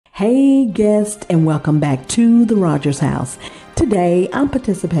Hey guest, and welcome back to the Rodgers House. Today I'm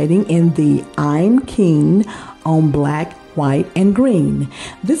participating in the I'm King on Black, White, and Green.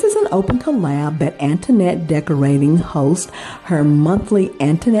 This is an open collab that Antonette Decorating hosts her monthly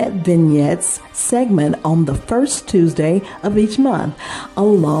Antonette Vignettes segment on the first Tuesday of each month,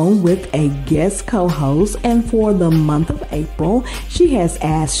 along with a guest co-host. And for the month of April, she has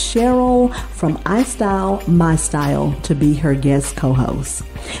asked Cheryl from Istylemystyle to be her guest co-host.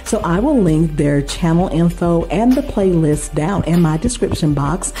 So I will link their channel info and the playlist down in my description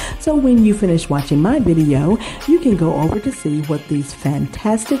box. So when you finish watching my video, you can go over to see what these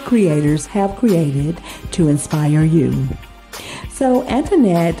fantastic creators have created to inspire you. So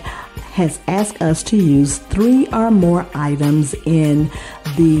Antonette has asked us to use 3 or more items in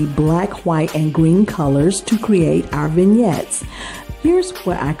the black, white, and green colors to create our vignettes. Here's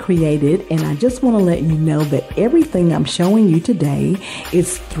what I created, and I just want to let you know that everything I'm showing you today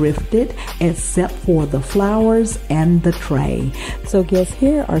is thrifted except for the flowers and the tray. So guess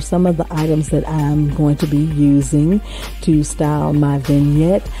here are some of the items that I'm going to be using to style my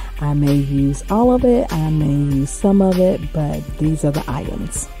vignette. I may use all of it, I may use some of it, but these are the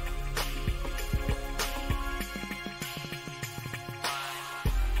items.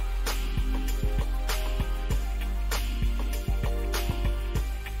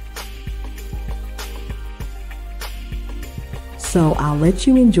 So I'll let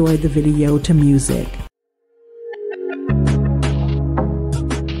you enjoy the video to music.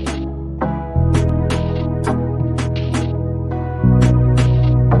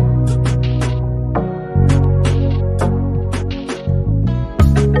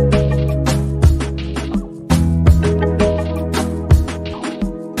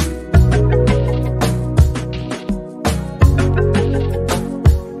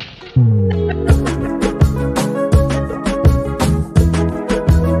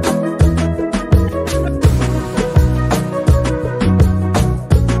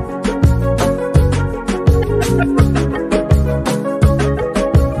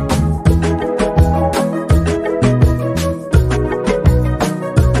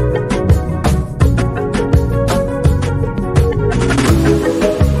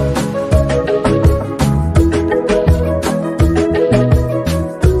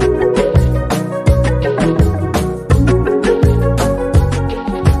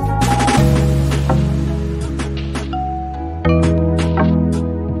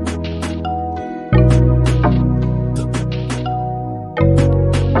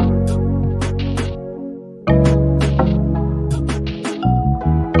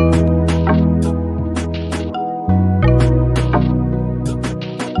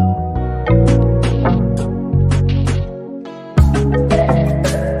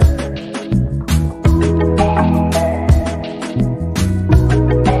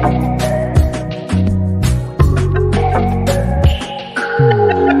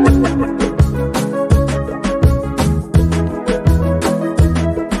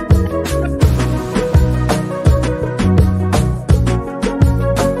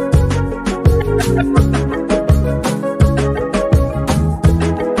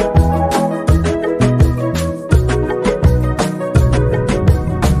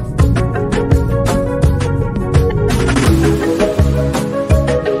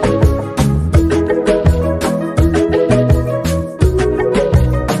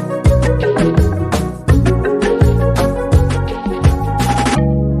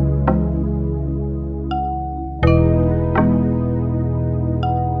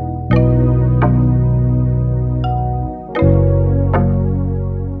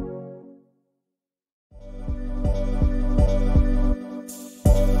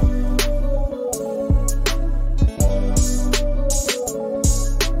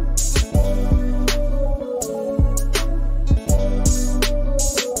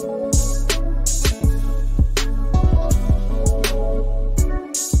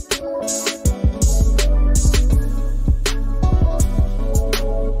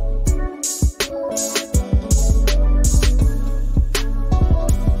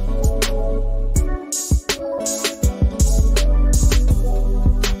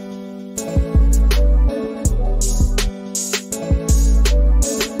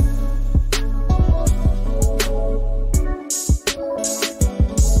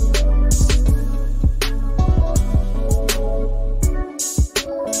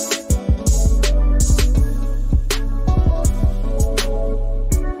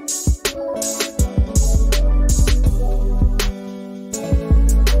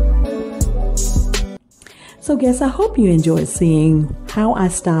 So guys, I hope you enjoyed seeing how I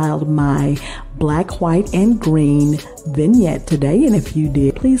styled my black, white, and green vignette today. And if you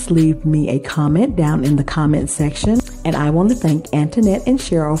did, please leave me a comment down in the comment section. And I want to thank Antonette and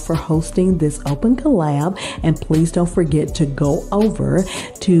Cheryl for hosting this open collab. And please don't forget to go over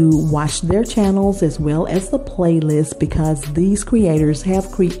to watch their channels as well as the playlist, because these creators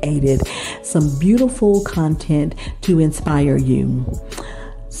have created some beautiful content to inspire you.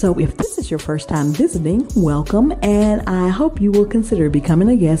 So if this is your first time visiting, welcome, and I hope you will consider becoming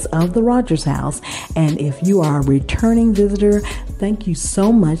a guest of the Rodgers House. And if you are a returning visitor, thank you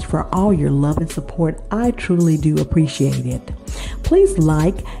so much for all your love and support. I truly do appreciate it. Please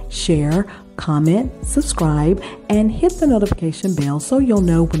like, share, comment, subscribe, and hit the notification bell so you'll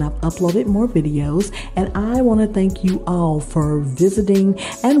know when I've uploaded more videos. And I want to thank you all for visiting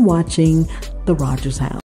and watching the Rodgers House.